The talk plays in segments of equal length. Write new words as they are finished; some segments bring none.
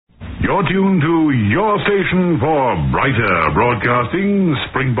You're tuned to your station for brighter broadcasting,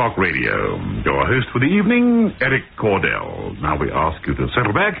 Springbok Radio. Your host for the evening, Eric Cordell. Now we ask you to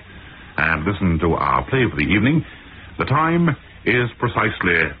settle back and listen to our play for the evening. The time is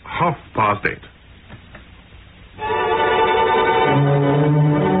precisely 8:30.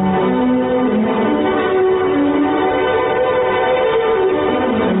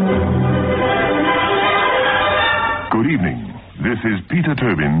 Good evening. This is Peter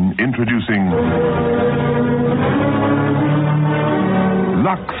Tobin introducing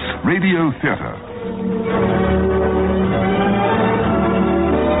Lux Radio Theatre.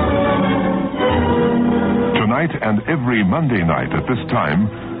 Tonight and every Monday night at this time,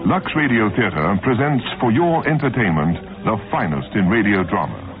 Lux Radio Theatre presents for your entertainment the finest in radio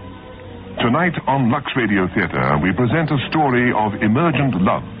drama. Tonight on Lux Radio Theatre, we present a story of emergent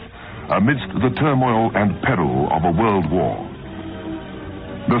love amidst the turmoil and peril of a world war.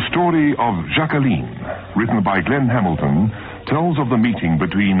 The story of Jacqueline, written by Glenn Hamilton, tells of the meeting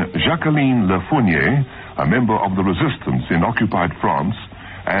between Jacqueline Le Fournier, a member of the resistance in occupied France,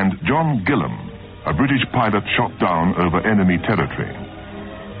 and John Gillam, a British pilot shot down over enemy territory.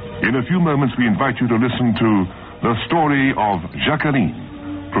 In a few moments, we invite you to listen to The Story of Jacqueline,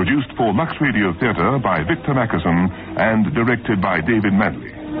 produced for Lux Radio Theatre by Victor Mackerson and directed by David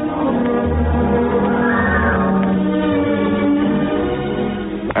Manley.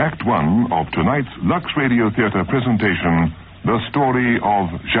 Act 1 of tonight's Lux Radio Theatre presentation, The Story of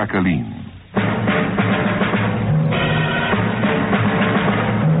Jacqueline.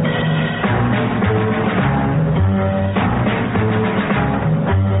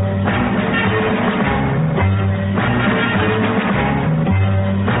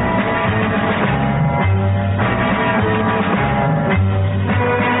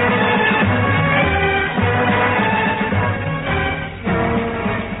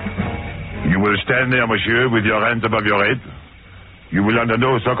 Stand there, monsieur, with your hands above your head. You will under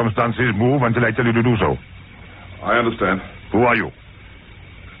no circumstances move until I tell you to do so. I understand. Who are you?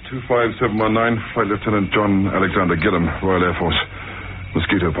 25719, Flight Lieutenant John Alexander Gillam, Royal Air Force,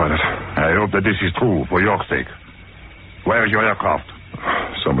 mosquito pilot. I hope that this is true for your sake. Where is your aircraft?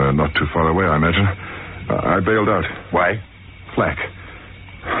 Somewhere not too far away, I imagine. I bailed out. Why? Flak.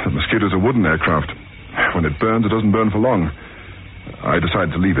 The mosquito's a wooden aircraft. When it burns, it doesn't burn for long. I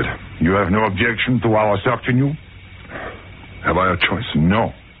decided to leave it. You have no objection to our searching you? Have I a choice?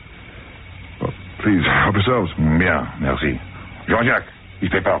 No. Well, please, help yourselves. Bien, merci. Jean-Jacques,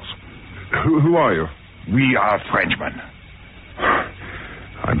 these papers. Who are you? We are Frenchmen.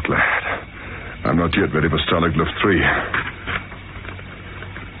 I'm glad. I'm not yet ready for Starlight Luft 3.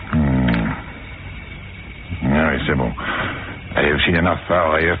 Oui, c'est bon. I have seen enough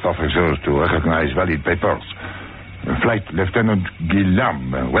RAF officers to recognize valid papers. Flight Lieutenant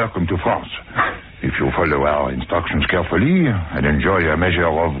Gillam, welcome to France. If you follow our instructions carefully and enjoy a measure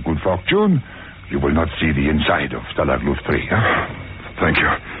of good fortune, you will not see the inside of Stalag Luft 3. Huh? Thank you.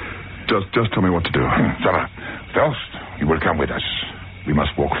 Just tell me what to do. Ça va. First, you will come with us. We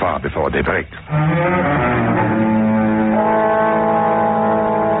must walk far before daybreak.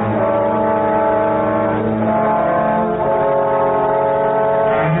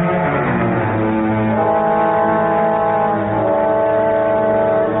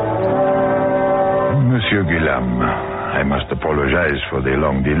 Monsieur Gillam, I must apologize for the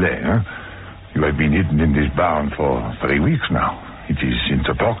long delay. You have been hidden in this barn for 3 weeks now. It is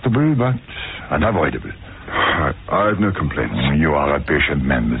insupportable, but unavoidable. I've no complaints. You are a patient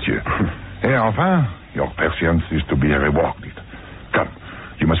man, monsieur. Et enfin, your patience is to be rewarded. Come,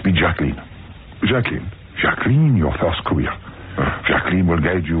 you must meet Jacqueline. Jacqueline? Jacqueline, your first career. Jacqueline will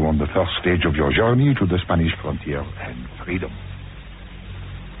guide you on the first stage of your journey to the Spanish frontier and freedom.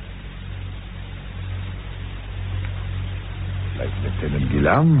 Lieutenant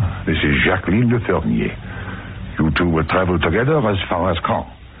Gillam, this is Jacqueline Le Fournier. You two will travel together as far as Caen.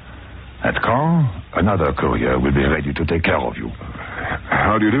 At Caen, another courier will be ready to take care of you.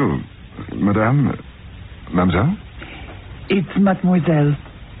 How do you do, Madame? Mademoiselle? It's Mademoiselle.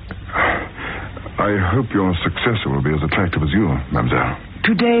 I hope your successor will be as attractive as you, Mademoiselle.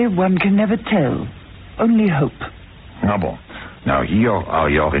 Today one can never tell. Only hope. Ah bon. Now here are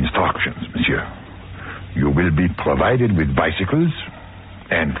your instructions, monsieur. You will be provided with bicycles,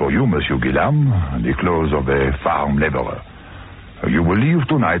 and for you, Monsieur Gillam, the clothes of a farm laborer. You will leave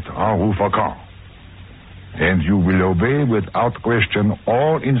tonight en route for Caen. And you will obey without question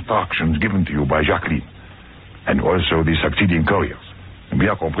all instructions given to you by Jacqueline, and also the succeeding couriers.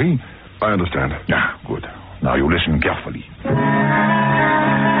 Bien compris? I understand. Ah, good. Now you listen carefully.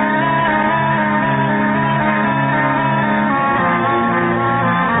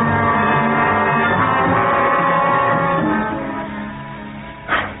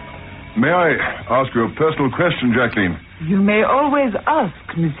 May I ask you a personal question, Jacqueline? You may always ask,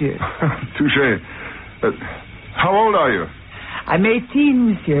 monsieur. Touché. How old are you? I'm 18,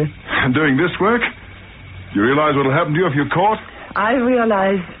 monsieur. And doing this work? Do you realize what will happen to you if you're caught? I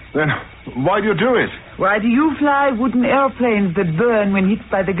realize. Then why do you do it? Why do you fly wooden airplanes that burn when hit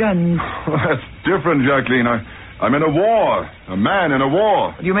by the guns? Well, that's different, Jacqueline. I'm in a war. A man in a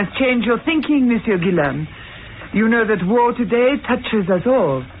war. You must change your thinking, Monsieur Guillaume. You know that war today touches us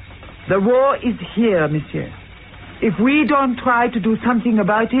all. The war is here, monsieur. If we don't try to do something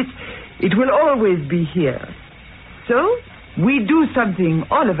about it, it will always be here. So, we do something,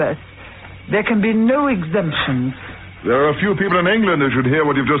 all of us. There can be no exemptions. There are a few people in England who should hear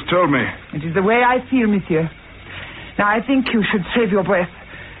what you've just told me. It is the way I feel, monsieur. Now, I think you should save your breath.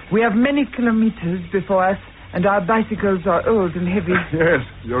 We have many kilometers before us, and our bicycles are old and heavy. Yes,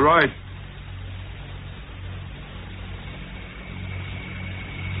 you're right.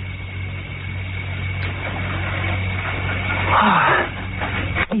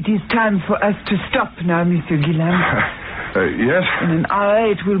 It is time for us to stop now, Monsieur Guillaume. Yes? In an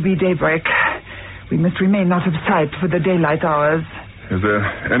hour, it will be daybreak. We must remain out of sight for the daylight hours. Is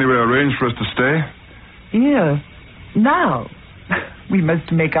there anywhere arranged for us to stay? Here. Now. We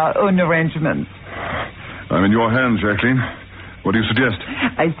must make our own arrangements. I'm in your hands, Jacqueline. What do you suggest?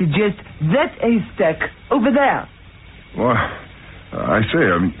 I suggest that haystack over there. Well, I say,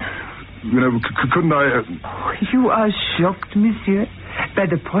 couldn't I... Oh, you are shocked, monsieur, by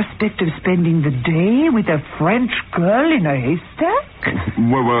the prospect of spending the day with a French girl in a haystack?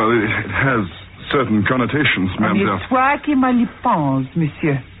 Well, it has certain connotations, mademoiselle. L'histoire qui mal y pense,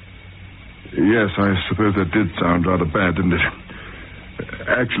 monsieur. Yes, I suppose that did sound rather bad, didn't it?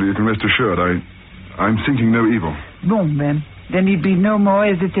 Actually, you can rest assured, I'm thinking no evil. Bon, then. There need be no more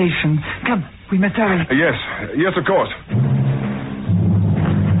hesitation. Come, we must hurry. Yes, of course.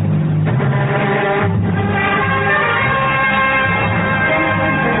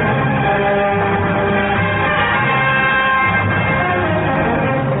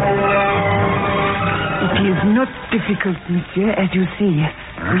 It is not difficult, monsieur, as you see.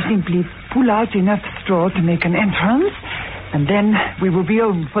 We simply pull out enough straw to make an entrance, and then we will be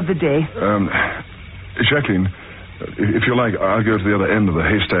home for the day. Jacqueline, if you like, I'll go to the other end of the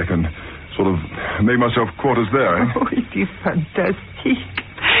haystack and sort of make myself quarters there, eh? Oh, it is fantastic.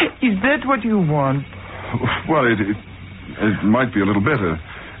 Is that what you want? Well, it might be a little better,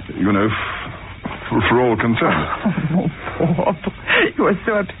 for all concerned. Oh, mon pauvre. You are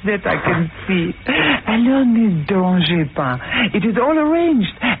so upset, I can see. Alors ne dérangez pas. It is all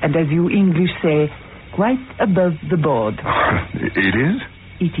arranged, and as you English say, quite above the board. It is?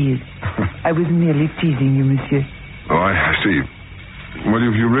 It is. I was merely teasing you, monsieur. Oh, I see. Well,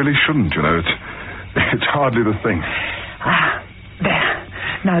 you really shouldn't, It's hardly the thing. Ah, there.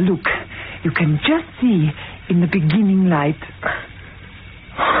 Now, look. You can just see in the beginning light.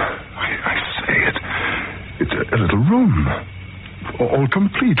 I say it. It's a little room. All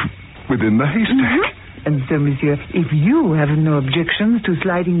complete within the haystack. Mm-hmm. And so, monsieur, if you have no objections to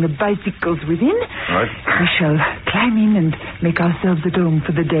sliding the bicycles within, right, we shall climb in and make ourselves at home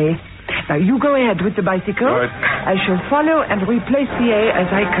for the day. Now, you go ahead with the bicycle. Right. I shall follow and replace the hay as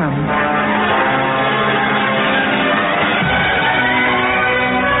I come.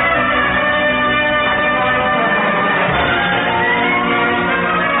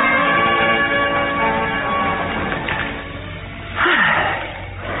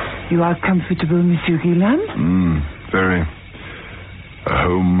 You are comfortable, Monsieur Guillaume? Very. A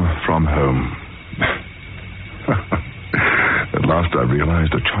home from home. At last I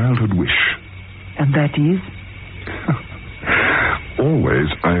realized a childhood wish. And that is?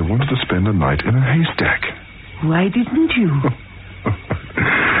 Always I wanted to spend a night in a haystack. Why didn't you?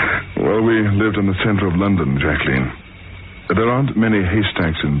 Well, we lived in the center of London, Jacqueline. There aren't many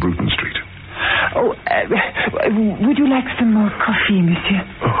haystacks in Bruton Street. Oh, would you like some more coffee, monsieur?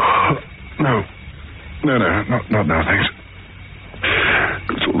 Oh, no, not now, thanks.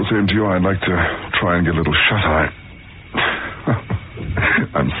 It's all the same to you. I'd like to try and get a little shut-eye.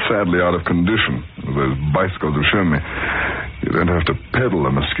 I'm sadly out of condition, as those bicycles have shown me. You don't have to pedal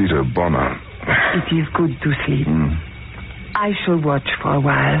a mosquito bomber. It is good to sleep. I shall watch for a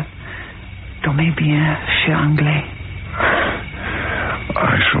while. Dormez bien, cher Anglais.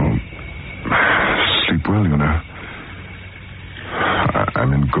 I shall sleep well,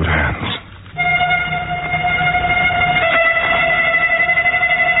 I'm in good hands.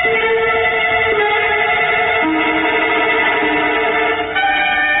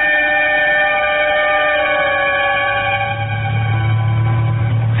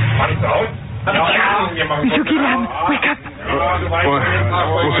 Monsieur Guillaume, wake up. What's the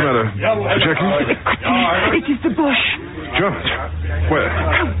matter? Jacqueline? It is the bush. Germans? Where?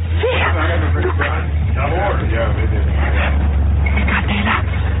 There. Look. Adela,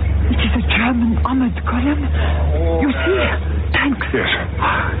 it is a German armored column. You see? Tanks. Yes.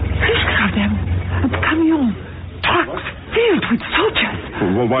 Six of them. And camions. Trucks filled with soldiers.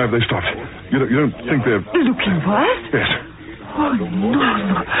 Well, why have they stopped? You don't think they're... Looking for us? Yes. Oh,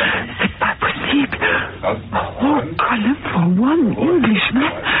 no. C'est pas possible. A whole column for one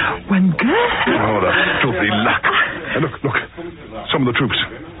Englishman, one girl. Oh, the filthy luck. And look. Some of the troops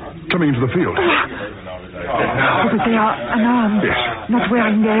coming into the field. Oh, but they are unarmed. Yes. Not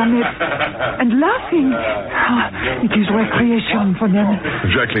wearing their helmets. And laughing. Oh, it is recreation for them.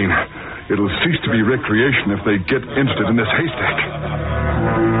 Jacqueline, it'll cease to be recreation if they get interested in this haystack.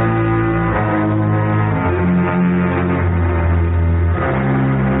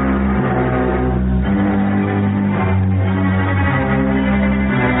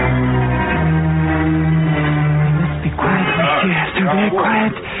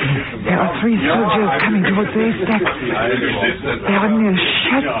 There are 3 soldiers coming towards the haystack. They are near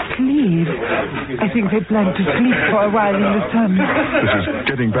shut sleeve. I think they plan to sleep for a while in the sun. This is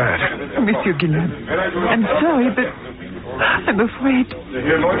getting bad. Monsieur Guillaume, I'm sorry, but I'm afraid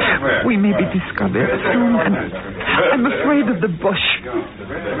we may be discovered soon, and I'm afraid of the bush.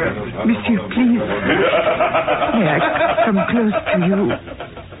 Monsieur, please, may I come close to you,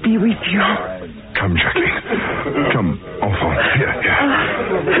 be with you? Come, Jacqueline. Come, enfant. Here.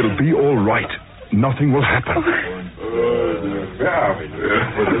 It'll be all right. Nothing will happen.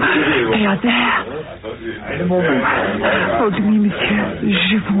 They are there. Hold me, monsieur.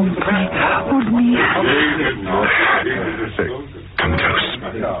 Je vous en prie. Hold me. Come close.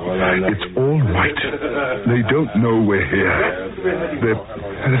 It's all right. They don't know we're here.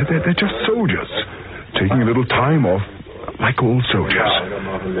 They're just soldiers, taking a little time off, like all soldiers.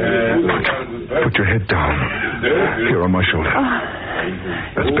 Put your head down. Here on my shoulder.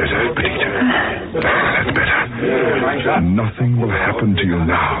 That's better, Petite. That's better. Nothing will happen to you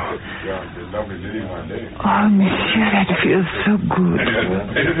now. Oh, monsieur, that feels so good.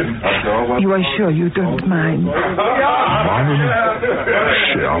 You are sure you don't mind? Mine?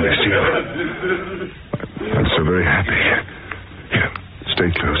 Cher monsieur. I'm so very happy. Here,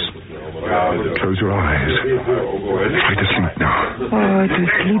 stay close. Close your eyes. Try to sleep now. Oh, to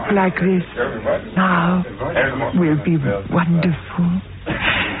sleep like this now will be wonderful.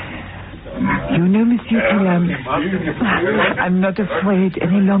 You know, Monsieur Guillaume, I'm not afraid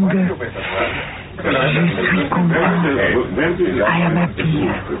any longer. Je suis content. I am happy.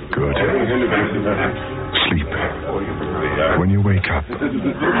 Good. Sleep. When you wake up, the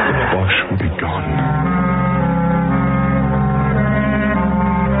Boche will be gone.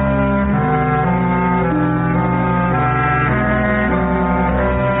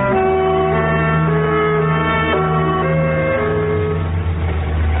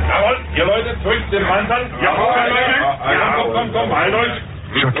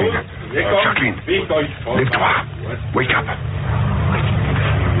 Jacqueline, lève-toi. Wake up.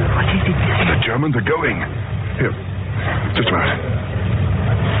 What is it? The Germans are going. Here, just a minute.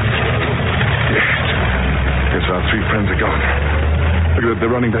 Yes, our 3 friends are gone. Look at it,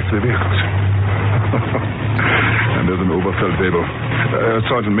 they're running back to their vehicles. And there's an Oberfeldwebel,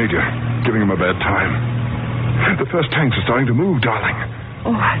 Sergeant Major, giving him a bad time. The first tanks are starting to move, darling.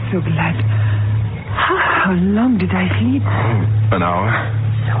 Oh, I'm so glad. How long did I sleep? Oh, an hour.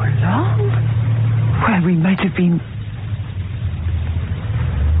 So long? Well, we might have been...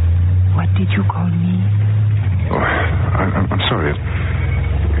 What did you call me? Oh, I'm sorry.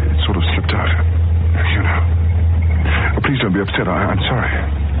 It sort of slipped out. You know. Oh, please don't be upset. I'm sorry.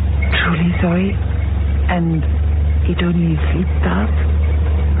 Truly sorry? And it only slipped out?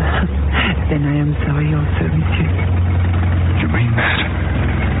 Then I am sorry also, monsieur. You mean that?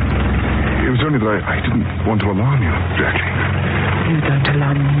 It was only that I didn't want to alarm you, Jacqueline. You don't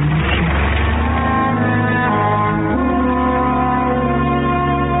alarm me, monsieur.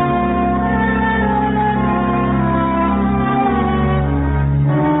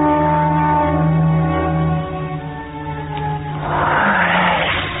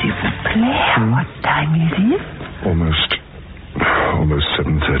 What time is it? Almost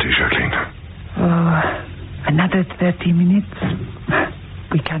 7:30, Jacqueline. Oh, another 30 minutes.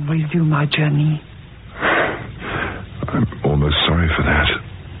 We can resume our journey. I'm almost sorry for that.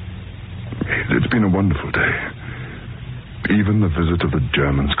 It's been a wonderful day. Even the visit of the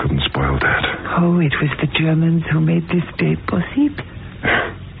Germans couldn't spoil that. Oh, it was the Germans who made this day possible.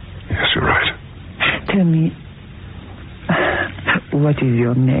 Yes, you're right. Tell me, what is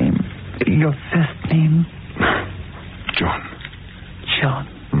your name? Your first name? John. John.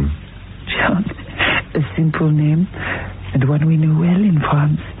 John. A simple name, and one we know well in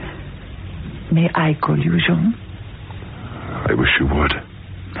France. May I call you Jean? I wish you would.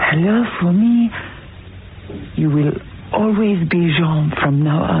 Alors, for me, you will always be Jean from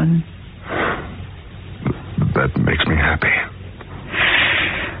now on. That makes me happy.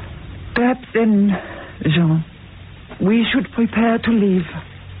 Perhaps then, Jean, we should prepare to leave.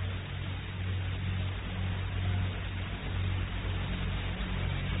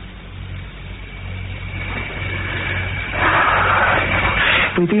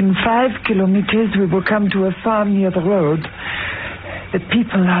 Within 5 kilometers, we will come to a farm near the road. The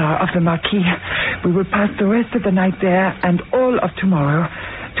people are of the Marquis. We will pass the rest of the night there and all of tomorrow.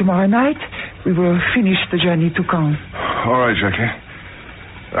 Tomorrow night, we will finish the journey to Caen. All right, Jacqueline.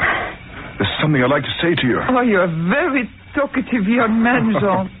 There's something I'd like to say to you. Oh, you're a very talkative young man,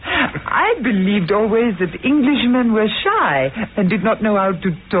 Jean. I believed always that Englishmen were shy and did not know how to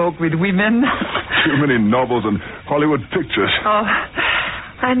talk with women. Too many novels and Hollywood pictures. Oh,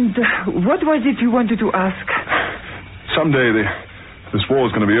 and what was it you wanted to ask? Someday this war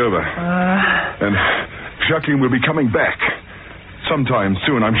is going to be over. And Jacqueline will be coming back. Sometime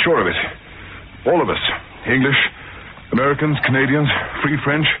soon, I'm sure of it. All of us. English, Americans, Canadians, Free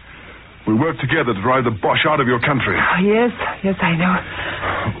French. We work together to drive the Boche out of your country. Oh, yes, I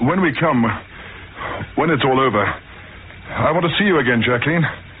know. When we come, when it's all over, I want to see you again, Jacqueline.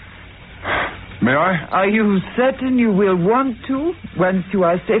 May I? Are you certain you will want to, once you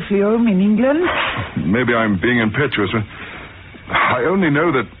are safely home in England? Maybe I'm being impetuous, but I only know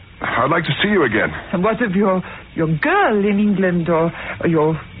that I'd like to see you again. And what of your girl in England or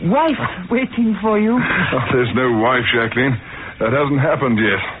your wife waiting for you? Oh, there's no wife, Jacqueline. That hasn't happened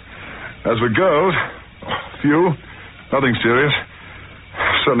yet. As for girls, few, nothing serious.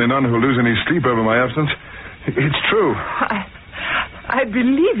 Certainly none who lose any sleep over my absence. It's true. I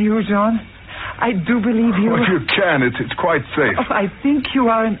believe you, Jean. I do believe you. Well, you can. It's quite safe. Oh, I think you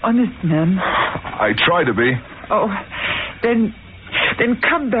are an honest man. I try to be. Oh, then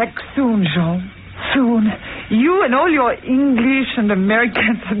come back soon, Jean. Soon. You and all your English and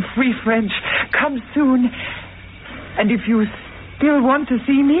Americans and Free French, come soon. And if you still want to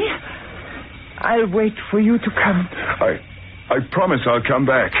see me, I'll wait for you to come. I promise I'll come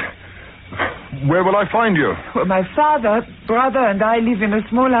back. Where will I find you? Well, my father, brother, and I live in a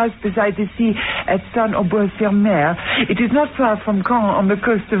small house beside the sea at Saint-Aubert-sur-Mer. It is not far from Caen on the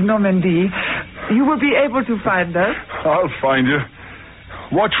coast of Normandy. You will be able to find us. I'll find you.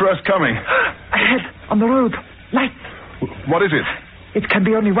 Watch for us coming. Ahead, on the road. Lights. What is it? It can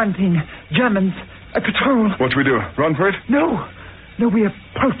be only one thing. Germans. A patrol. What do we do? Run for it? No, we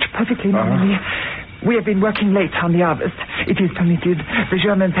approach perfectly normally. We have been working late on the harvest. It is permitted. The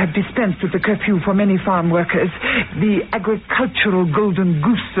Germans have dispensed with the curfew for many farm workers. The agricultural golden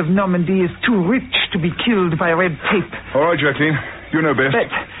goose of Normandy is too rich to be killed by red tape. All right, Jacqueline. You know best.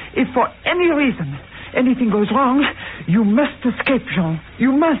 But if for any reason anything goes wrong, you must escape, Jean.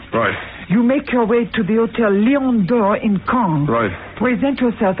 You must. Right. You make your way to the Hotel Lion d'Or in Caen. Right. Present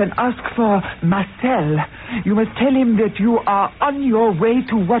yourself and ask for Marcel. You must tell him that you are on your way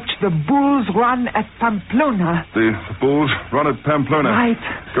to watch the bulls run at Pamplona. The bulls run at Pamplona? Right.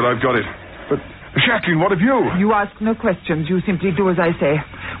 Good, I've got it. But, Jacqueline, what of you? You ask no questions. You simply do as I say.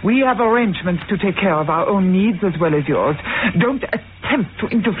 We have arrangements to take care of our own needs as well as yours. Don't attempt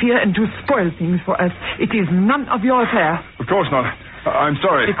to interfere and to spoil things for us. It is none of your affair. Of course not. I'm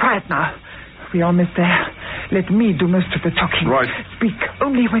sorry. Be quiet now. We are almost there. Let me do most of the talking. Right. Speak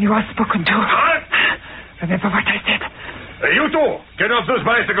only when you are spoken to. Remember what I said. You two, get off those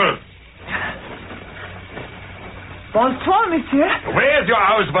bicycles. Bonsoir, monsieur. Where's your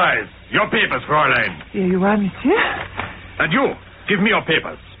ausweis? Your papers, Fräulein. Here you are, monsieur. And you, give me your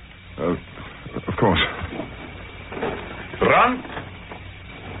papers. Of course. Run.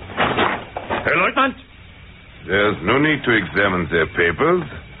 Herr Leutnant? There's no need to examine their papers.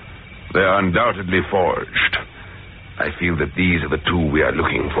 They are undoubtedly forged. I feel that these are the two we are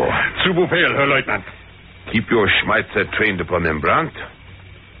looking for. Zu Befehl, Herr Leutnant. Keep your Schmeitzer trained upon them, Brandt.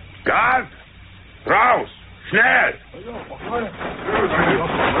 Gas! Raus! Schnell!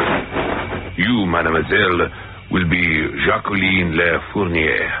 You, mademoiselle, will be Jacqueline Le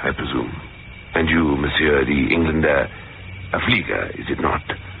Fournier, I presume. And you, monsieur the Englander, a Flieger, is it not?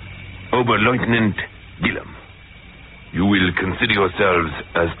 Oberleutnant Gillam. You will consider yourselves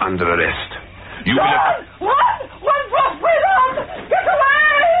as under arrest. You will... One for freedom! Get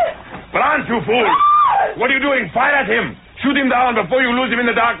away! Brandt, you fool! What are you doing? Fire at him! Shoot him down before you lose him in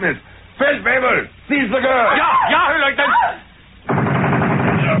the darkness. Feldwebel, seize the girl! Ja, Herr Leutnant!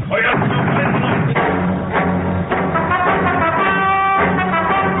 Feuer zu!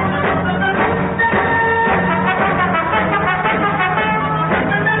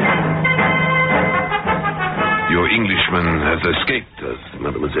 us,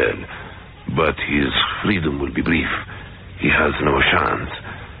 mademoiselle. But his freedom will be brief. He has no chance.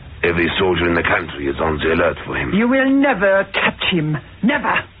 Every soldier in the country is on the alert for him. You will never catch him.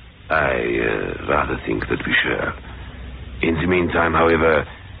 Never. I rather think that we shall. In the meantime, however,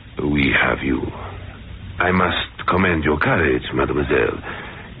 we have you. I must commend your courage, mademoiselle.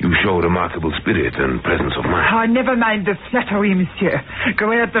 You show remarkable spirit and presence of mind. Oh, never mind the flattery, monsieur.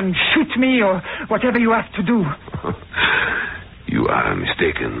 Go ahead and shoot me or whatever you have to do. You are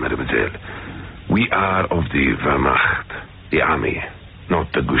mistaken, mademoiselle. We are of the Wehrmacht, the army,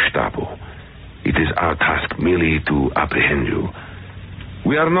 not the Gestapo. It is our task merely to apprehend you.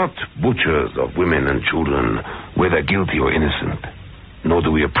 We are not butchers of women and children, whether guilty or innocent, nor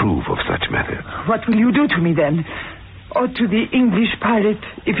do we approve of such methods. What will you do to me then? Or to the English pilot,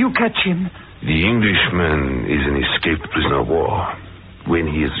 if you catch him? The Englishman is an escaped prisoner of war. When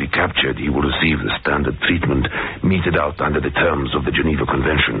he is recaptured, he will receive the standard treatment meted out under the terms of the Geneva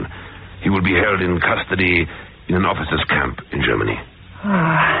Convention. He will be held in custody in an officers' camp in Germany.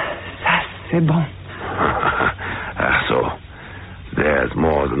 Ça, c'est bon. So, there's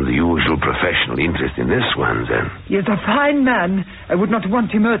more than the usual professional interest in this one, then. He is a fine man. I would not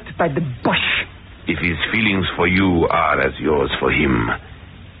want him hurt by the Boche. If his feelings for you are as yours for him,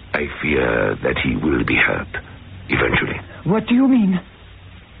 I fear that he will be hurt, eventually. What do you mean?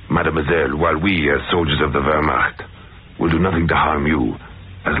 Mademoiselle, while we, as soldiers of the Wehrmacht, will do nothing to harm you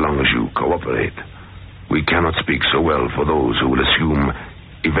as long as you cooperate, we cannot speak so well for those who will assume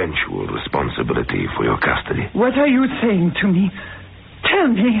eventual responsibility for your custody. What are you saying to me? Tell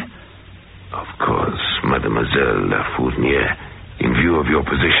me. Of course, Mademoiselle Fournier, in view of your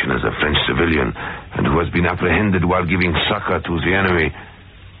position as a French civilian and who has been apprehended while giving succor to the enemy,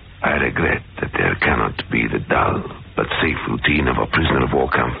 I regret that there cannot be the dull but safe routine of a prisoner of war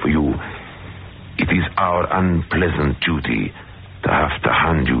camp for you. It is our unpleasant duty to have to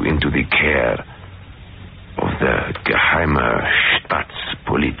hand you into the care of the Geheime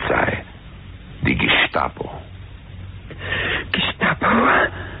Staatspolizei, the Gestapo. Gestapo?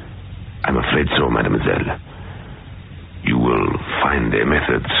 I'm afraid so, mademoiselle. You will find their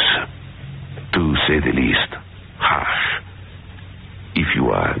methods, to say the least, harsh. If you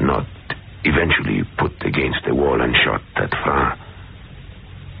are not eventually put against the wall and shot at Franc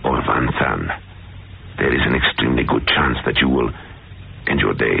or Vincennes, there is an extremely good chance that you will end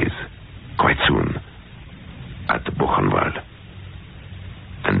your days quite soon at Buchenwald.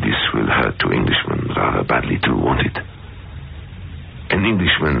 And this will hurt to Englishmen rather badly too, won't it? An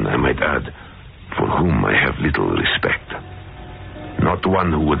Englishman, I might add, for whom I have little respect. Not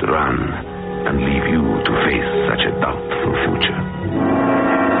one who would run and leave you to face such a doubtful future.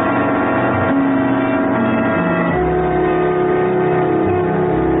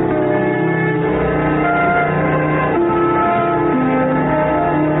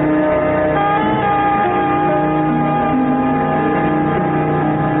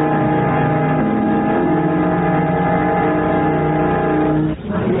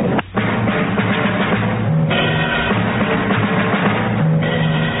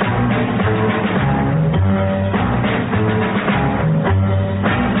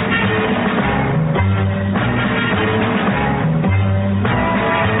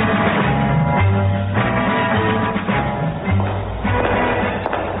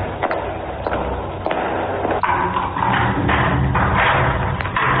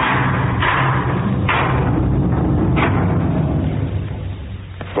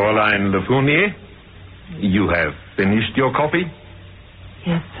 Le Fournier, you have finished your coffee?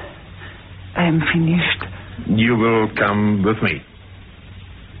 Yes, I am finished. You will come with me.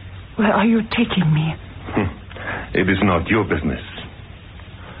 Where are you taking me? It is not your business.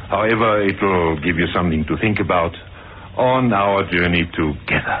 However, it will give you something to think about on our journey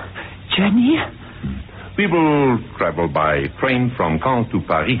together. Journey? We will travel by train from Caen to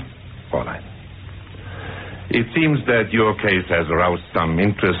Paris, Fräulein. It seems that your case has aroused some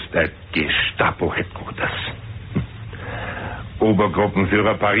interest at Gestapo headquarters.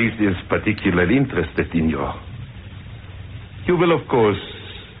 Obergruppenführer Paris is particularly interested in you. You will, of course,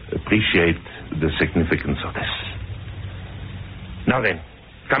 appreciate the significance of this. Now then,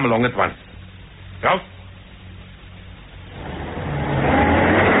 come along at once. Raus!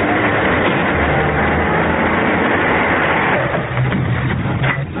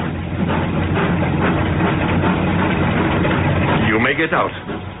 Get out.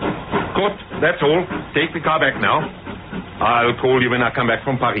 Good, that's all. Take the car back now. I'll call you when I come back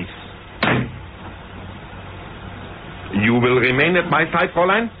from Paris. You will remain at my side,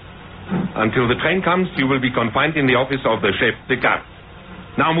 Fräulein. Until the train comes, you will be confined in the office of the chef de gare.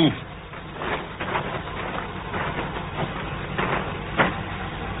 Now move.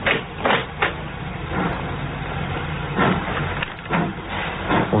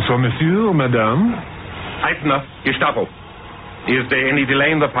 monsieur, madame. Eisner, Gestapo. Is there any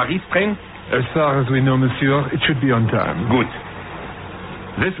delay in the Paris train? As far as we know, monsieur, it should be on time. Good.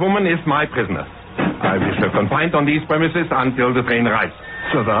 This woman is my prisoner. I wish her confined on these premises until the train arrives.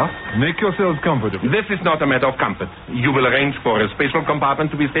 Ça va? Make yourselves comfortable. This is not a matter of comfort. You will arrange for a special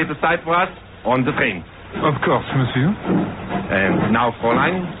compartment to be set aside for us on the train. Of course, monsieur. And now,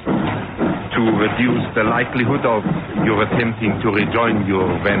 Fräulein, to reduce the likelihood of your attempting to rejoin your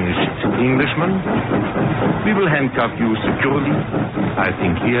vanished Englishman, we will handcuff you securely, I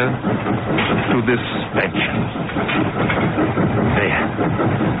think here, to this bench. There.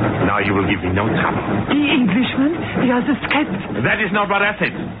 Now you will give me no trouble. The Englishman? He has escaped. That is not what I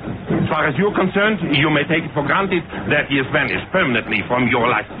said. As far as you're concerned, you may take it for granted that he has vanished permanently from your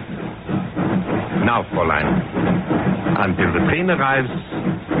life. Now, Fräulein, until the train arrives,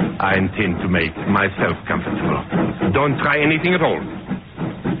 I intend to make myself comfortable. Don't try anything at all.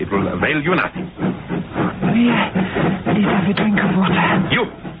 It will avail you nothing. May I please have a drink of water? You,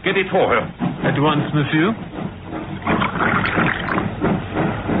 get it for her. At once, monsieur.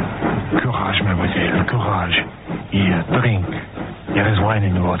 Courage, mademoiselle, courage. Here, drink. There is wine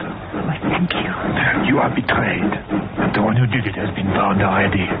in the water. Oh, thank you. You are betrayed. The one who did it has been found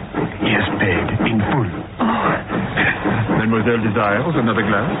already. He has paid in full. Oh. Mademoiselle desires another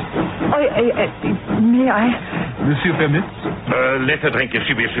glass? May I? Monsieur permits? Let her drink if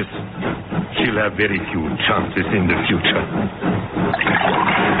she wishes. She'll have very few chances in the future.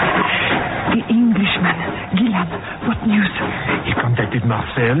 The Englishman. Guillaume, what news? He contacted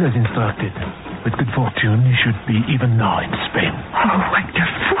Marcel as instructed. With good fortune, he should be even now in Spain. Oh,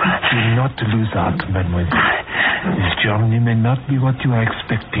 wonderful. Do not lose heart, mademoiselle. This journey may not be what you are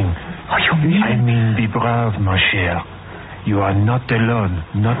expecting. Oh, you mean? I mean, be brave, ma chère. You are not alone,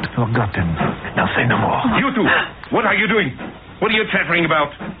 not forgotten. Now say no more. You two, what are you doing? What are you chattering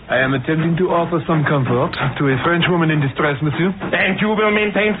about? I am attempting to offer some comfort to a French woman in distress, monsieur. And you will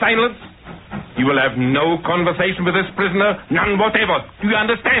maintain silence? You will have no conversation with this prisoner, none whatever. Do you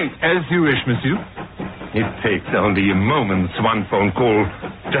understand? As you wish, monsieur. It takes only a moment's one phone call,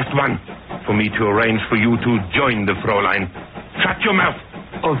 just one, for me to arrange for you to join the Fräulein. Shut your mouth.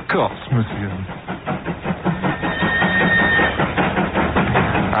 Of course, monsieur.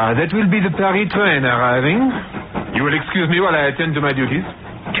 That will be the Paris train arriving. You will excuse me while I attend to my duties.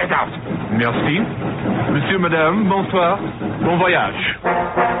 Get out. Merci. Monsieur, madame, bonsoir. Bon voyage.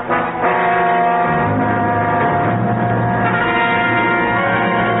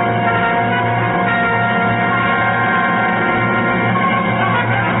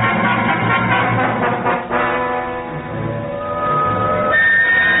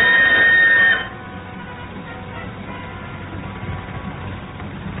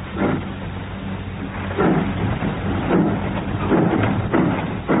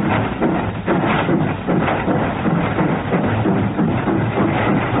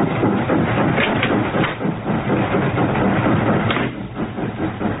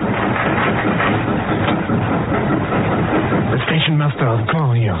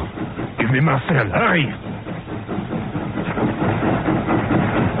 Marcel, hurry!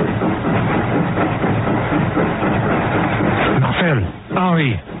 Marcel,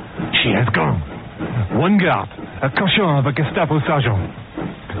 hurry! She has gone. One guard, a cochon of a Gestapo sergeant.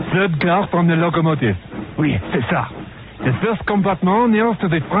 Third car from the locomotive. Oui, c'est ça. The first compartment nearest to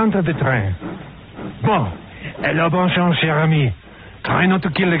the front of the train. Bon, elle a bon chance, cher ami. Try not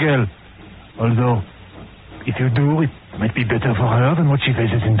to kill the girl. Although, if you do, it might be better for her than what she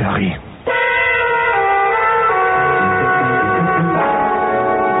faces in Paris.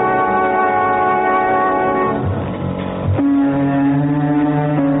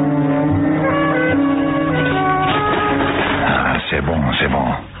 C'est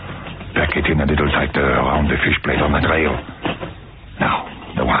bon. Pack it in a little tighter around the fish plate on the trail. Now,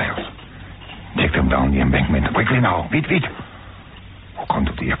 the wires. Take them down the embankment. Quickly now. Vite. Hook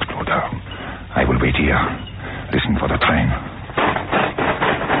onto the exploder. I will wait here. Listen for the train.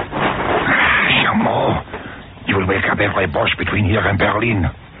 Chameau. You will wake up every Boche between here and Berlin.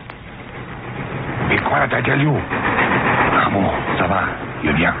 Be quiet, I tell you. Rameau, ça va?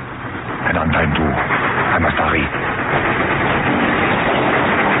 Il vient. And on time too. I must hurry.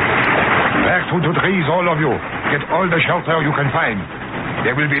 Back through the trees, all of you. Get all the shelter you can find.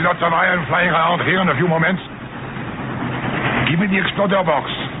 There will be lots of iron flying around here in a few moments. Give me the exploder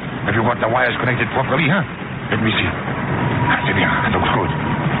box. Have you got the wires connected properly, huh? Let me see. C'est bien. That looks good.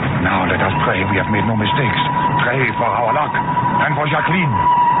 Now let us pray we have made no mistakes. Pray for our luck and for Jacqueline.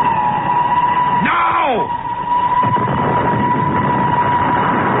 Now!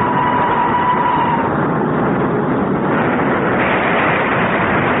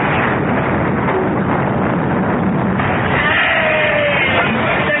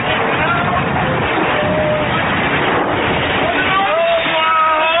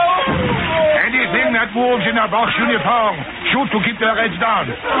 wolves in their box uniform. Shoot to keep their heads down.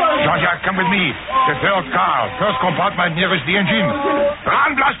 Jean-Jacques, come with me. The third car. First compartment nearest the engine.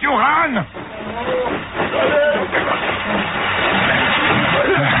 Run, blast you, run!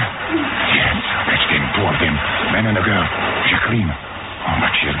 Yes, that's them, two of them. Man and a girl. Jacqueline. Oh,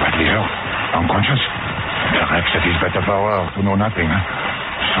 but she is badly hurt. Unconscious. Perhaps it is better for her to know nothing.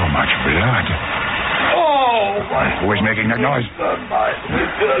 So much blood. Who is making that noise?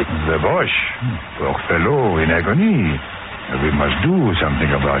 The Boche. Poor fellow in agony. We must do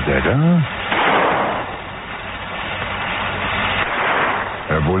something about that, huh?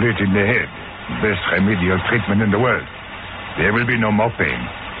 A bullet in the head. Best remedial treatment in the world. There will be no more pain.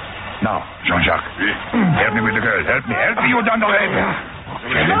 Now, Jean-Jacques, help me with the girl. Help me, you down the head.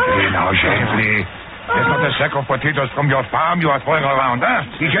 Gently now, gently. There's not a sack of potatoes from your farm you are throwing around, huh?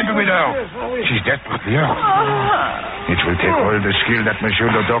 Be gentle with her. She's desperately hurt. It will take all the skill that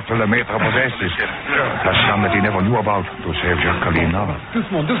Monsieur le Docteur Lemaitre possesses. Plus some that he never knew about to save Jacqueline now.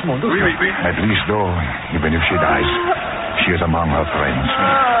 At least, though, even if she dies, she is among her friends.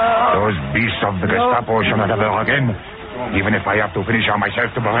 Those beasts of the Gestapo shall not have her again, even if I have to finish her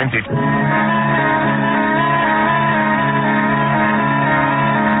myself to prevent it.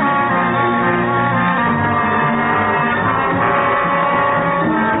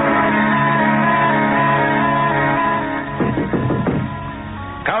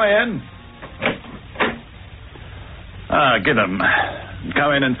 Gillam,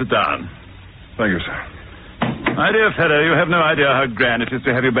 come in and sit down. Thank you, sir. My dear fellow, you have no idea how grand it is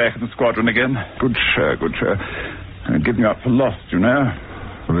to have you back in the squadron again. Good sir, good sir. I'm giving you up for lost, you know.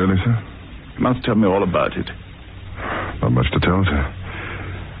 Really, sir? You must tell me all about it. Not much to tell, sir.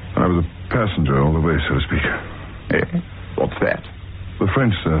 I was a passenger all the way, so to speak. Eh? What's that? The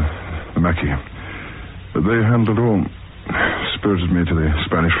French, sir, the Maquis. They handled it all. Spirited me to the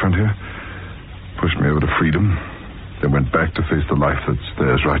Spanish frontier. Pushed me over to freedom. They went back to face the life that's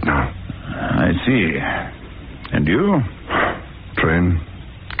theirs right now. I see. And you? Train,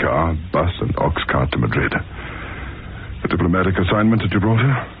 car, bus, and ox cart to Madrid. A diplomatic assignment at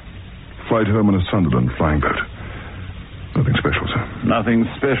Gibraltar. Flight home in a Sunderland flying boat. Nothing special, sir. Nothing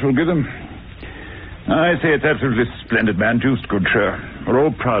special, Gillam. I say it's absolutely splendid, man. Juiced good, sir. We're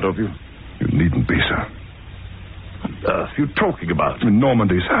all proud of you. You needn't be, sir. What on earth are you talking about? In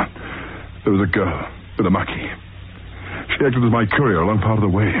Normandy, sir. There was a girl with a Maquis. She acted as my courier along part of the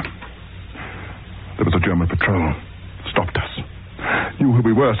way. There was a German patrol. Stopped us. Knew who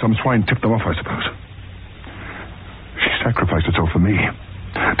we were. Some swine tipped them off, I suppose. She sacrificed herself for me.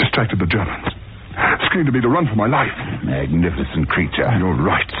 Distracted the Germans. Screamed at me to run for my life. Magnificent creature. You're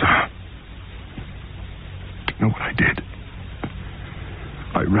right, sir. Do you know what I did?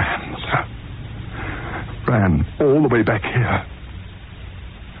 I ran, sir. Ran all the way back here.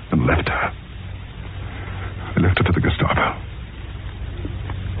 And left her. I left her to the Gestapo.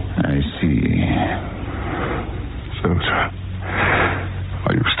 I see. So, sir,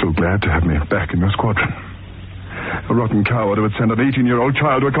 are you still glad to have me back in your squadron? A rotten coward who would send an 18-year-old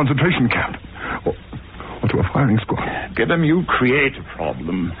child to a concentration camp. Or to a firing squad. Gillam, you create a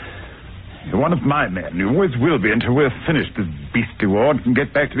problem. You're one of my men. You always will be until we're finished this beastly war and can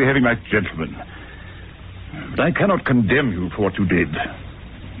get back to behaving like gentlemen. But I cannot condemn you for what you did.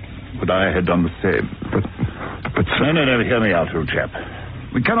 But I had done the same. But sir... No, hear me out, old chap.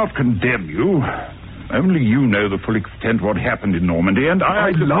 We cannot condemn you. Only you know the full extent of what happened in Normandy, and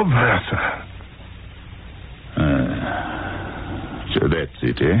I love her, sir. So that's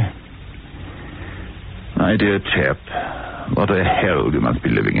it, eh? My dear chap, what a hell you must be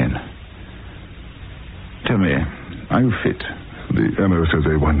living in. Tell me, are you fit? The MO says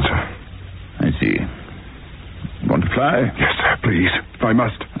A1, sir. I see. Want to fly? Yes, sir, please. If I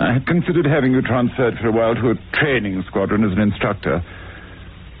must. I had considered having you transferred for a while to a training squadron as an instructor.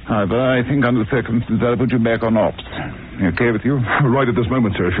 However, I think under the circumstances I'll put you back on ops. Okay with you? Right at this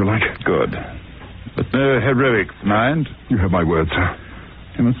moment, sir, if you like. Good. But no heroics, mind. You have my word, sir.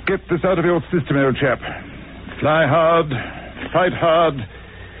 You must get this out of your system, old chap. Fly hard, fight hard,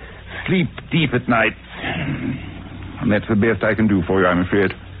 sleep deep at night. And that's the best I can do for you, I'm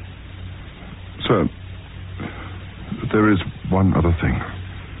afraid. Sir, there is one other thing.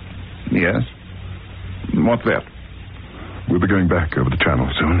 Yes? What's that? We'll be going back over the channel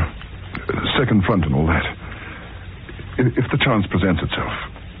soon. Second front and all that. If the chance presents itself,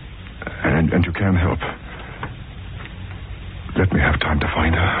 and you can help, let me have time to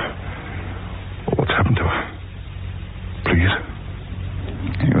find her. Or what's happened to her. Please?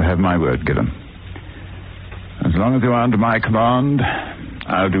 You have my word, Gillam. As long as you are under my command,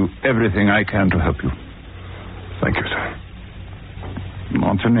 I'll do everything I can to help you. Thank you, sir.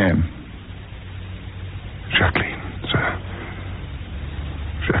 What's your name?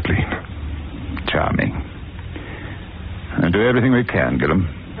 do everything we can, Gillam.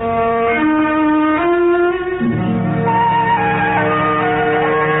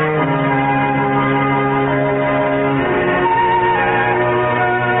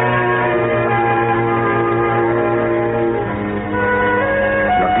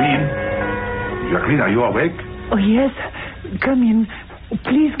 Jacqueline, are you awake? Oh, yes. Come in.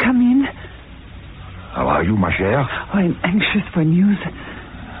 Please come in. How are you, ma chère? Oh, I'm anxious for news.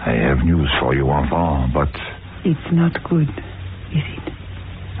 I have news for you, enfant, but... It's not good, is it?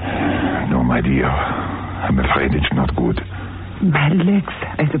 No, my dear. I'm afraid it's not good. Bad legs,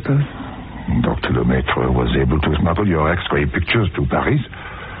 I suppose. Dr. Lemaitre was able to smuggle your X-ray pictures to Paris.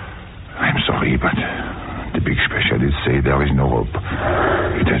 I'm sorry, but the big specialists say there is no hope.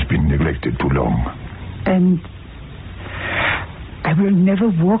 It has been neglected too long. And I will never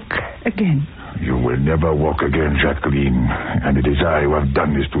walk again. You will never walk again, Jacqueline. And it is I who have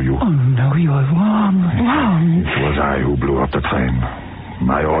done this to you. Oh, no, you are wrong. Wrong. It was I who blew up the train.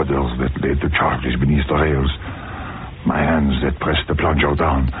 My orders that laid the charges beneath the rails. My hands that pressed the plunger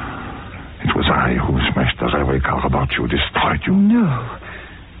down. It was I who smashed the railway car about you, destroyed you. No.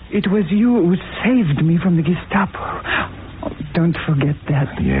 It was you who saved me from the Gestapo. Oh, don't forget that.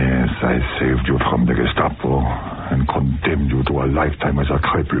 Yes, I saved you from the Gestapo and condemned you to a lifetime as a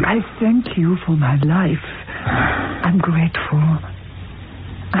cripple. I thank you for my life. I'm grateful.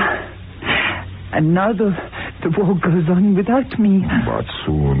 And now the war goes on without me. But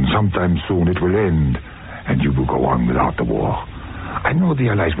soon, sometime soon, it will end. And you will go on without the war. I know the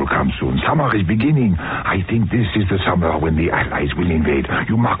Allies will come soon. Summer is beginning. I think this is the summer when the Allies will invade.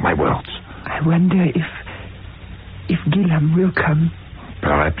 You mark my words. I wonder if Guillaume will come.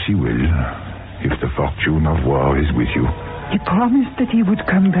 Perhaps he will, if the fortune of war is with you. He promised that he would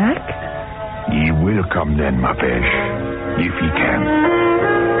come back? He will come then, ma pêche, if he can.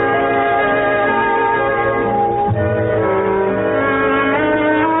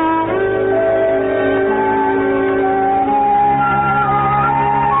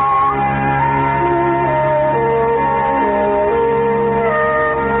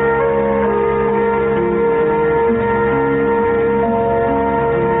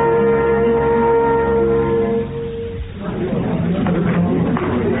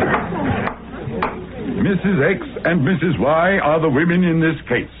 Mrs. X and Mrs. Y are the women in this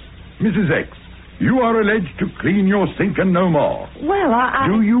case. Mrs. X, you are alleged to clean your sink and no more. Well,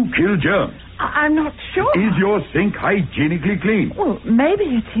 Do you kill germs? I'm not sure. Is your sink hygienically clean? Well,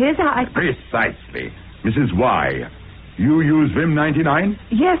 maybe it is. Precisely. Mrs. Y, you use Vim 99?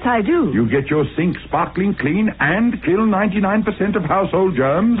 Yes, I do. You get your sink sparkling clean and kill 99% of household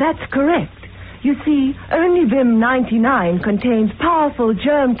germs? That's correct. You see, only Vim 99 contains powerful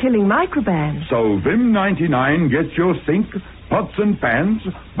germ-killing microbans. So Vim 99 gets your sink, pots and pans,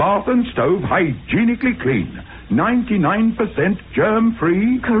 bath and stove hygienically clean. 99%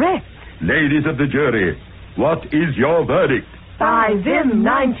 germ-free? Correct. Ladies of the jury, what is your verdict? By Vim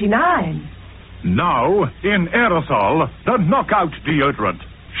 99. Now, in aerosol, the knockout deodorant.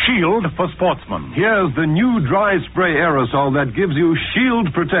 Shield for sportsmen. Here's the new dry spray aerosol that gives you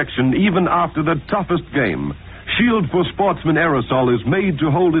shield protection even after the toughest game. Shield for Sportsmen aerosol is made to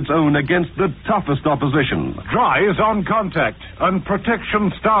hold its own against the toughest opposition. Dries on contact, and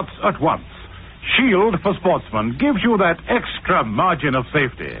protection starts at once. Shield for Sportsmen gives you that extra margin of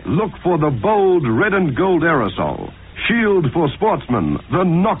safety. Look for the bold red and gold aerosol. Shield for Sportsmen, the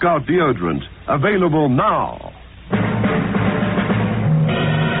knockout deodorant. Available now.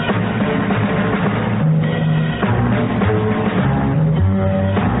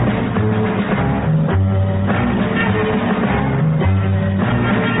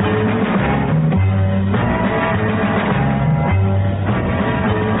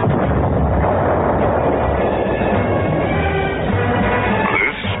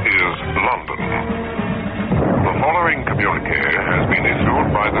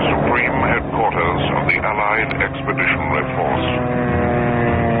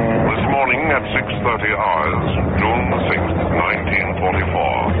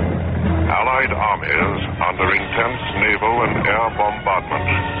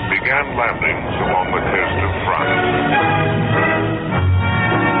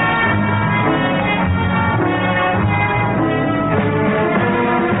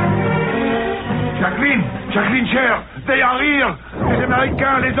 Jacqueline, cher, they are here. Les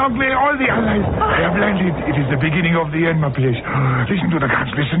Americans, les Anglais, all the Allies. They have landed. It is the beginning of the end, ma pièce. Listen to the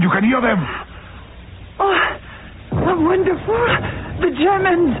guns. Listen, you can hear them. Oh, how wonderful. The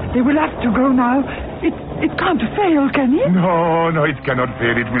Germans, they will have to go now. It can't fail, can it? No, it cannot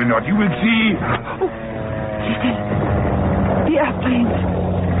fail. It will not. You will see. Oh, listen. The airplanes.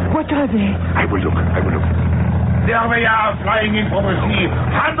 What are they? I will look. There they are, flying in from the sea.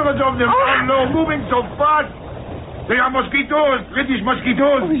 Hundreds of them down low, moving so fast. They are mosquitoes, British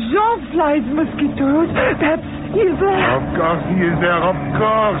mosquitoes. Oh, Jean flies mosquitoes. Perhaps he is there. Of course he is there, of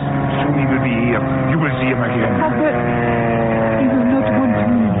course. Soon he will be here. You will see him again. Oh, but he will not want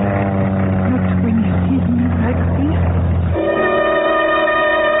me. Not when he sees me like this.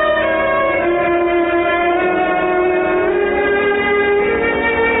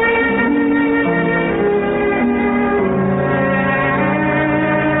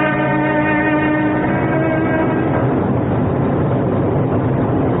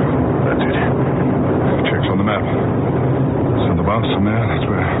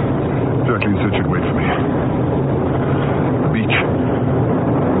 Jacqueline said she'd wait for me. The beach.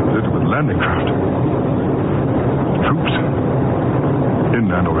 Littered with landing craft. Troops.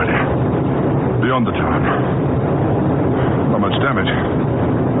 Inland already. Beyond the town. Not much damage.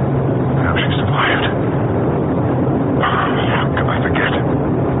 How she survived. How can I forget?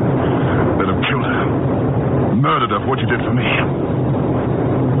 They'd have killed her. Murdered her for what you did for me.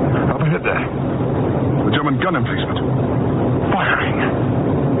 Up ahead there. The German gun emplacement. Firing.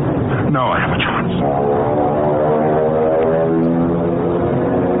 Now I have a chance.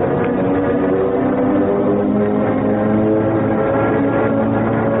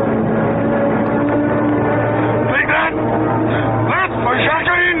 Take that! That's for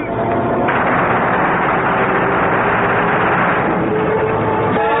Jacqueline!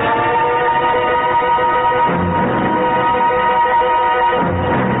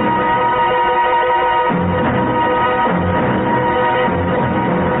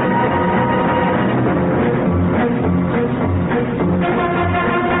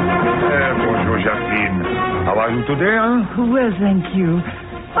 Today, huh? Well, thank you.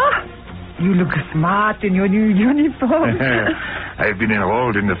 Ah, you look smart in your new uniform. I've been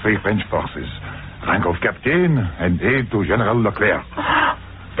enrolled in the Free French forces. Rank of captain and aide to General Leclerc.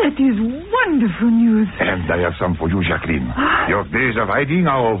 That is wonderful news. And I have some for you, Jacqueline. Your days of hiding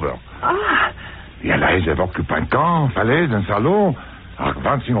are over. The Allies have occupied Caen, Falaise, and Salon, are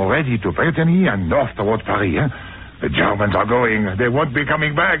advancing already to Brittany and north towards Paris. The Germans are going. They won't be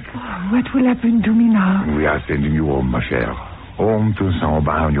coming back. What will happen to me now? We are sending you home, ma chère. Home to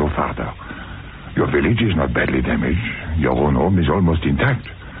Saint-Aubin and your father. Your village is not badly damaged. Your own home is almost intact.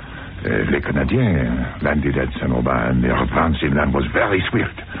 Les Canadiens landed at Saint-Aubin and their advance inland was very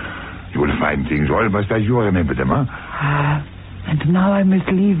swift. You will find things almost as you remember them, huh? And now I must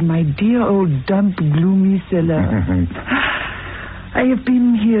leave my dear old damp, gloomy cellar. I have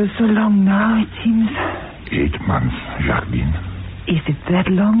been here so long now, it seems. 8 months, Jacqueline. Is it that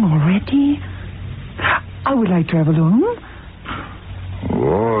long already? How will I travel home?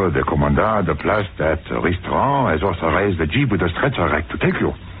 Oh, the commandant de place at the restaurant has authorized the jeep with a stretcher rack to take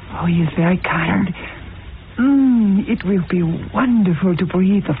you. Oh, he is very kind. It will be wonderful to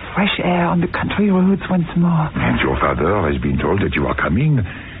breathe the fresh air on the country roads once more. And your father has been told that you are coming.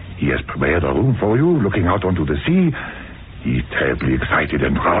 He has prepared a room for you, looking out onto the sea. He's terribly excited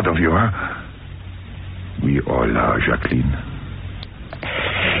and proud of you, huh? We all are, Jacqueline.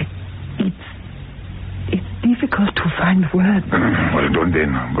 It's difficult to find words. Well, don't then.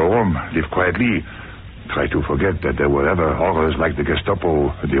 Go home. Live quietly. Try to forget that there were ever horrors like the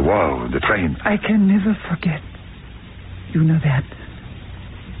Gestapo, the war, the train. I can never forget. You know that.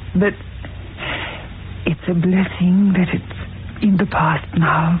 But it's a blessing that it's in the past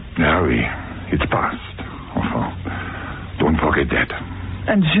now. Yeah, oui. It's past. Enfin, don't forget that.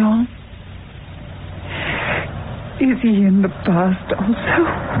 And Jean? Is he in the past also?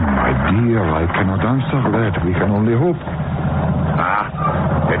 My dear, I cannot answer that. We can only hope.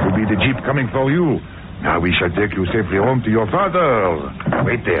 That will be the jeep coming for you. Now we shall take you safely home to your father.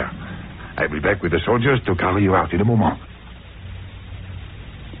 Wait there. I'll be back with the soldiers to carry you out in a moment.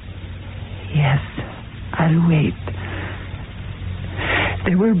 Yes, I'll wait.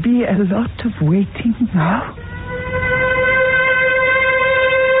 There will be a lot of waiting now.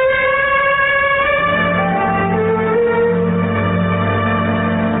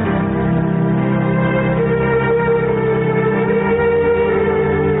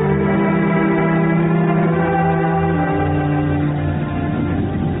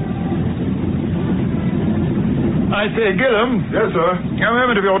 I say, Gillum. Yes, sir. A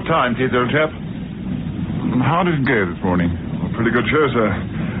moment of your time, please, old chap. How did it go this morning? A pretty good show, sir.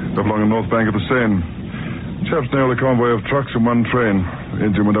 Up along the north bank of the Seine. Chaps nailed a convoy of trucks in one train. The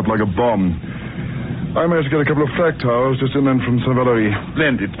engine went up like a bomb. I managed to get a couple of flak towers just inland from Saint Valery.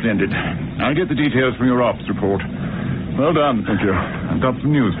 Splendid, splendid. I'll get the details from your ops report. Well done. Thank you. I've got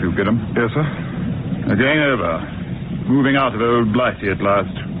some news for you, Gillum. Yes, sir? They're going over. Moving out of old Blighty at last.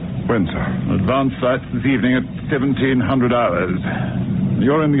 When, sir? Advance flight this evening at 1700 hours.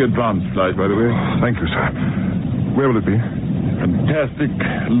 You're in the advance flight, by the way. Thank you, sir. Where will it be? Fantastic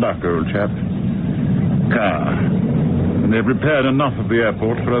luck, old chap. Car. And they've repaired enough of the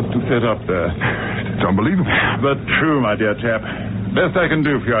airport for us to set up there. It's unbelievable. But true, my dear chap. Best I can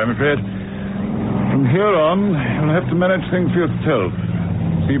do for you, I'm afraid. From here on, you'll have to manage things for yourself.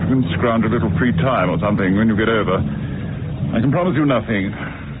 See if you can scrounge a little free time or something when you get over. I can promise you nothing.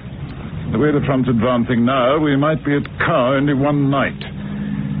 The way the front's advancing now, we might be at Car only one night.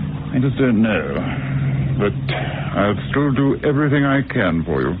 I just don't know. But I'll still do everything I can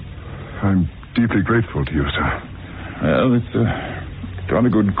for you. I'm deeply grateful to you, sir. Well, it's a jolly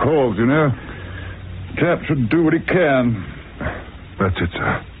good cause, you know. Chap should do what he can. That's it,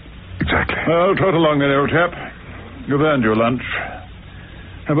 sir. Exactly. Well, trot along then, old chap. You've earned your lunch.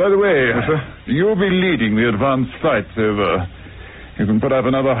 And by the way, yes, sir? You'll be leading the advance flights over. You can put up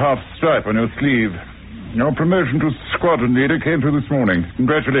another half stripe on your sleeve. Your promotion to squadron leader came through this morning.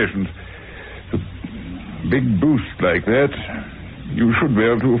 Congratulations. It's a big boost like that. You should be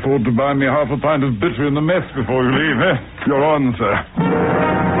able to afford to buy me half a pint of bitter in the mess before you leave, eh? You're on, sir.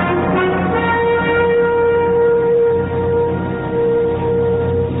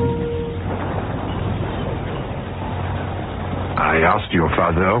 I asked your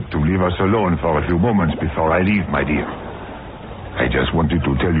father to leave us alone for a few moments before I leave, my dear. I just wanted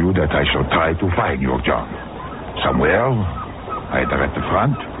to tell you that I shall try to find your John. Somewhere, either at the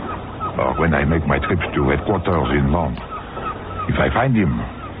front, or when I make my trips to headquarters in Londres. If I find him,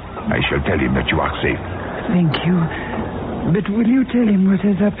 I shall tell him that you are safe. Thank you. But will you tell him what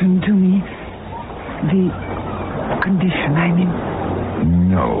has happened to me? The condition, I mean.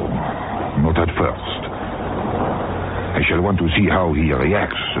 No, not at first. I shall want to see how he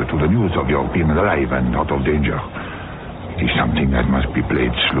reacts to the news of your being alive and out of danger. It is something that must be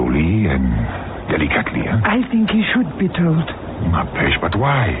played slowly and delicately. Huh? I think he should be told. Ma pêche, but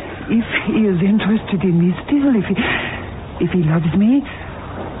why? If he is interested in me still, if he loves me,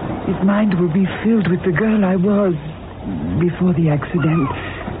 his mind will be filled with the girl I was before the accident.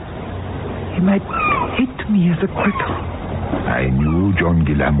 He might hate me as a cripple. I knew John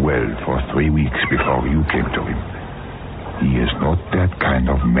Gillam well for 3 weeks before you came to him. He is not that kind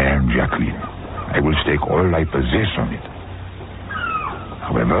of man, Jacqueline. I will stake all I possess on it.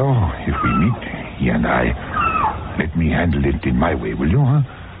 However, if we meet, he and I, let me handle it in my way, will you, huh?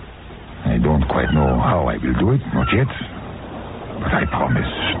 I don't quite know how I will do it, not yet. But I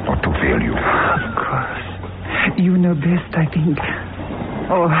promise not to fail you. Of course. You know best, I think.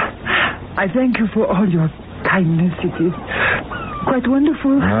 Oh, I thank you for all your kindness. It is quite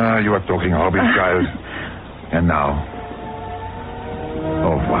wonderful. You are talking rubbish, child. And now,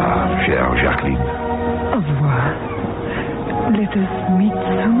 au revoir, chère Jacqueline. Au revoir. Let us meet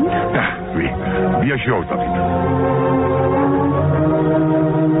soon. Oui, be assured of it.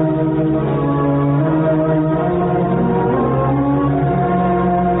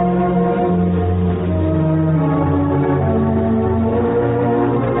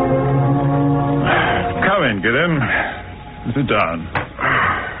 Come in, Gillam. Sit down.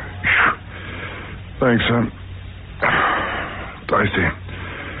 Thanks, sir. Dicey.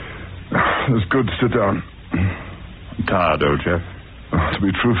 It's good to sit down. Tired, old chap? To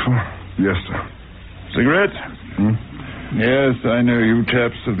be truthful, yes, sir. Cigarette? Yes, I know you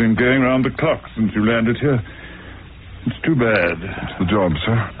chaps have been going round the clock since you landed here. It's too bad. It's the job,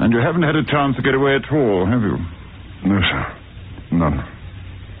 sir. And you haven't had a chance to get away at all, have you? No, sir. None.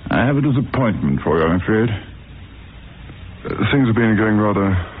 I have a disappointment for you, I'm afraid. Things have been going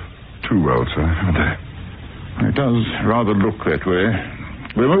rather too well, sir, haven't they? It does rather look that way.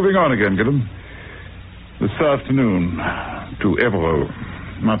 We're moving on again, Gillam. This afternoon to Évreux,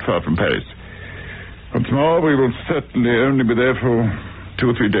 not far from Paris. Once more, we will certainly only be there for 2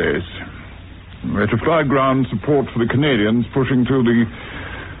 or 3 days. We're to fly ground support for the Canadians pushing through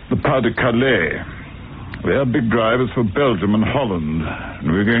the Pas de Calais. They are big drivers for Belgium and Holland,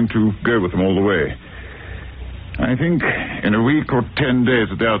 and we're going to go with them all the way. I think in a week or 10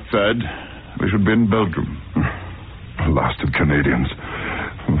 days at the outside, we should be in Belgium. Blasted Canadians.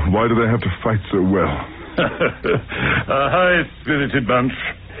 Why do they have to fight so well? A high-spirited bunch.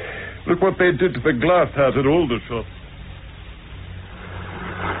 Look what they did to the glass house at Aldershot.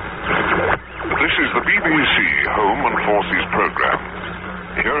 This is the BBC Home and Forces program.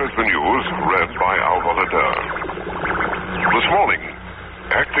 Here is the news read by Alvolader. This morning,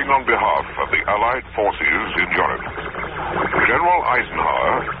 acting on behalf of the Allied forces in Europe, General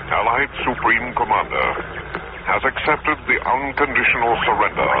Eisenhower, Allied Supreme Commander, has accepted the unconditional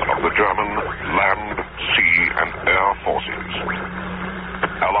surrender of the German land, sea, and air forces.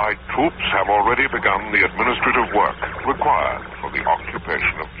 Allied troops have already begun the administrative work required for the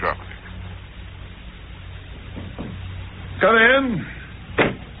occupation of Germany. Come in.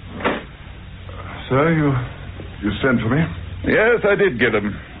 Sir, you sent for me? Yes, I did,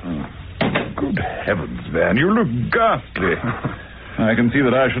 Gillam. Good heavens, Van, you look ghastly. I can see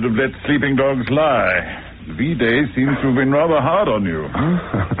that I should have let sleeping dogs lie. V-Day seems to have been rather hard on you.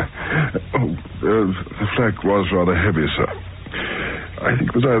 The flak was rather heavy, sir. I think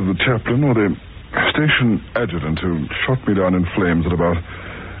it was either the chaplain or the station adjutant who shot me down in flames at about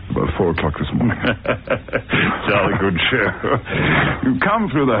 4 o'clock this morning. Jolly good show. You come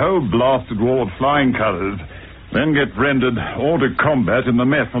through the whole blasted war with flying colours, then get rendered hors de combat in the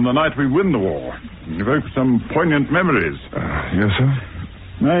mess on the night we win the war. Evoke some poignant memories. Yes, sir?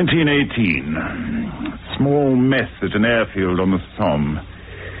 1918. Small mess at an airfield on the Somme.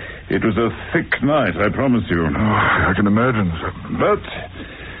 It was a thick night, I promise you. Oh, I can imagine, sir. But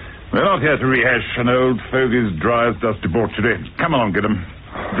we're not here to rehash an old fogey's dry as dust debauchery. Come along, Gillam.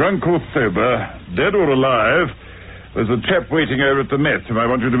 Drunk or sober, dead or alive, there's a chap waiting over at the mess whom I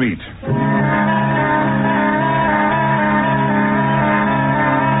want you to meet.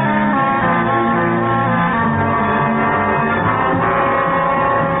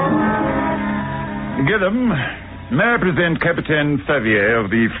 Gillam, may I present Captain Favier of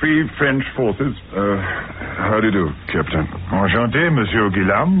the Free French Forces? How do you do, Captain? Enchanté, Monsieur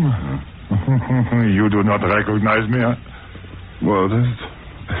Guillaume. You do not recognize me, huh? Well, there's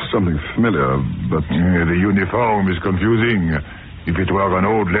something familiar, but... The uniform is confusing. If it were an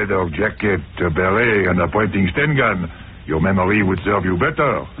old leather jacket, a beret, and a pointing Sten gun, your memory would serve you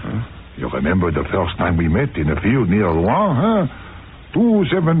better. Huh? You remember the first time we met in a field near Rouen, huh?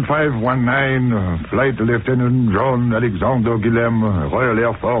 27519, Flight Lieutenant John Alexander Guillem, Royal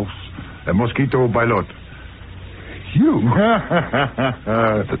Air Force, a Mosquito pilot. You?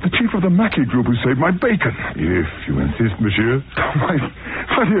 The chief of the Mackey group who saved my bacon. If you insist, monsieur. My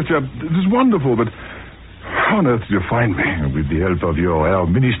dear chap, this is wonderful, but how on earth did you find me? With the help of your Air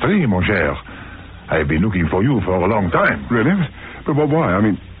Ministry, mon cher. I've been looking for you for a long time. Really? But why? I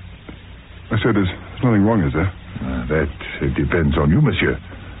mean, I said there's nothing wrong, is there? That depends on you, monsieur.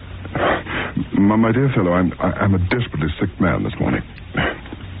 My dear fellow, I'm a desperately sick man this morning.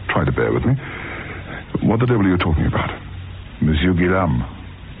 Try to bear with me. What the devil are you talking about? Monsieur Guillaume,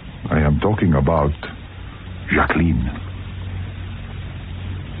 I am talking about Jacqueline.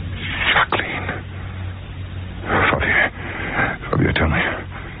 Jacqueline? Favier, tell me.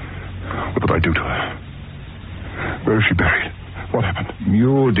 What did I do to her? Where is she buried? What happened?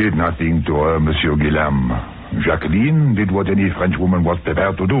 You did nothing to her, Monsieur Guillaume. Jacqueline did what any Frenchwoman was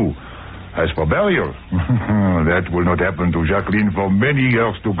prepared to do. As for burial, that will not happen to Jacqueline for many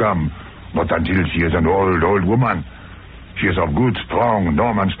years to come. Not until she is an old woman. She is of good, strong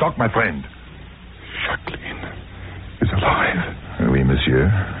Norman stock, my friend. Jacqueline is alive? Oui, monsieur.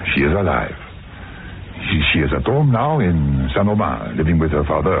 She is alive. She is at home now in Saint-Omer, living with her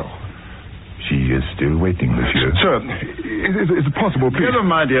father. She is still waiting, monsieur. Sir, is it possible, please? Never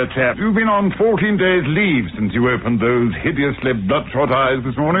mind, dear chap. You've been on 14 days' leave since you opened those hideously bloodshot eyes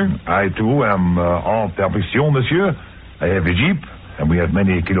this morning. I, too, am en permission, monsieur. I have a jeep, and we have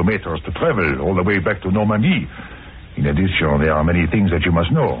many kilometers to travel all the way back to Normandy. In addition, there are many things that you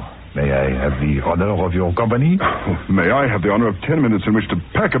must know. May I have the honor of your company? Oh, may I have the honor of 10 minutes in which to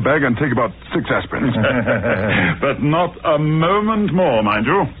pack a bag and take about 6 aspirins? But not a moment more, mind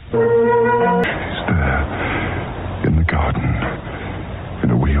you. She's there, in the garden,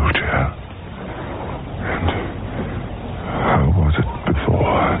 in a wheelchair. And how was it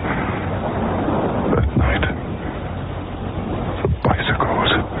before? That night. The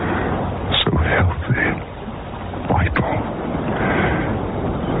bicycles, so healthy, vital.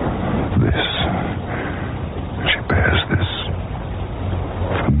 She bears this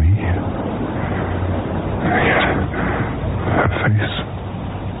for me. Yet her face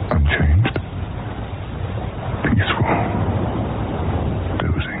unchanged, peaceful,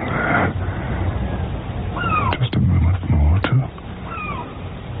 dozing there. Just a moment more to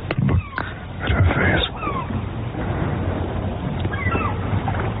look at her face.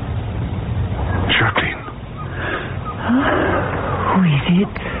 Jacqueline. Who is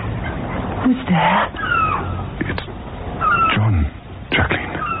it? Who's there? It's John,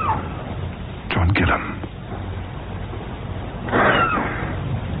 Jacqueline. John Gillam.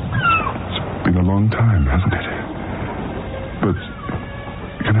 It's been a long time, hasn't it? But,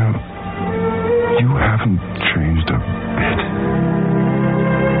 you know, you haven't changed a bit.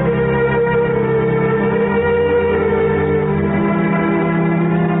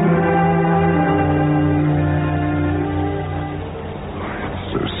 It's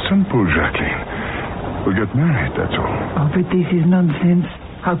so get married, that's all. Oh, but this is nonsense.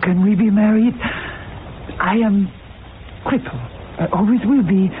 How can we be married? I am crippled. I always will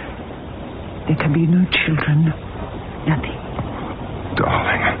be. There can be no children. Nothing.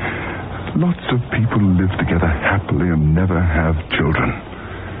 Darling, lots of people live together happily and never have children.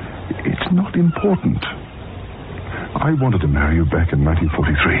 It's not important. I wanted to marry you back in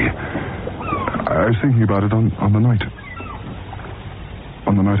 1943. I was thinking about it on the night.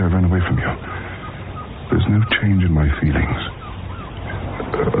 On the night I ran away from you. There's no change in my feelings.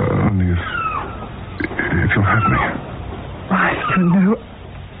 Only if you'll have me. I don't know.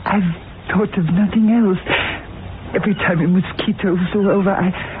 I've thought of nothing else. Every time a mosquito flew over,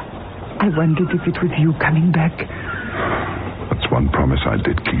 I wondered if it was you coming back. That's one promise I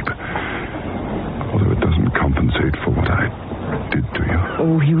did keep. Although it doesn't compensate for what I did to you.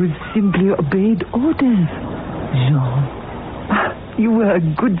 Oh, you simply obeyed orders, Jean. You were a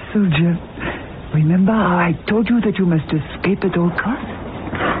good soldier. Remember how I told you that you must escape at all costs?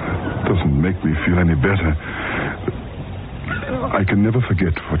 It doesn't make me feel any better. I can never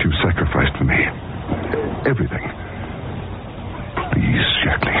forget what you sacrificed for me. Everything. Please,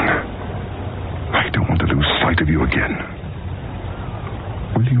 Jacqueline. I don't want to lose sight of you again.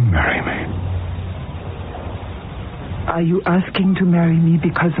 Will you marry me? Are you asking to marry me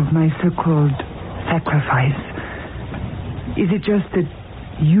because of my so-called sacrifice? Is it just that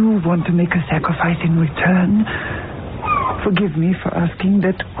you want to make a sacrifice in return? Forgive me for asking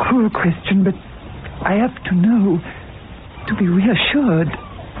that cruel question, but I have to know, to be reassured.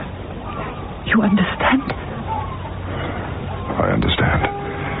 You understand? I understand.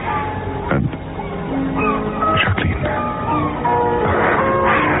 And, Jacqueline,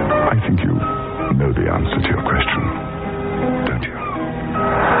 I think you know the answer to your question, don't you?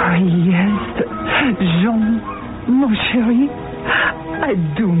 Yes, Jean, mon chéri, I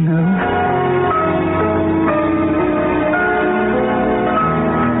do know.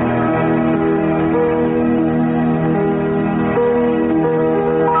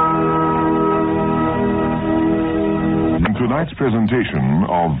 Tonight's presentation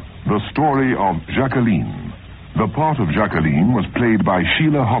of The Story of Jacqueline. The part of Jacqueline was played by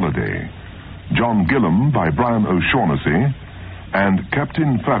Sheila Holliday, John Gillam by Brian O'Shaughnessy, and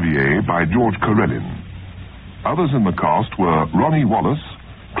Captain Favier by George Corellin. Others in the cast were Ronnie Wallace,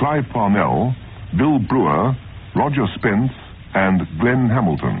 Clive Parnell, Bill Brewer, Roger Spence, and Glenn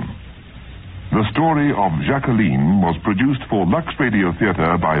Hamilton. The Story of Jacqueline was produced for Lux Radio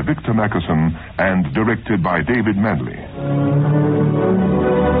Theatre by Victor Mackerson and directed by David Manley.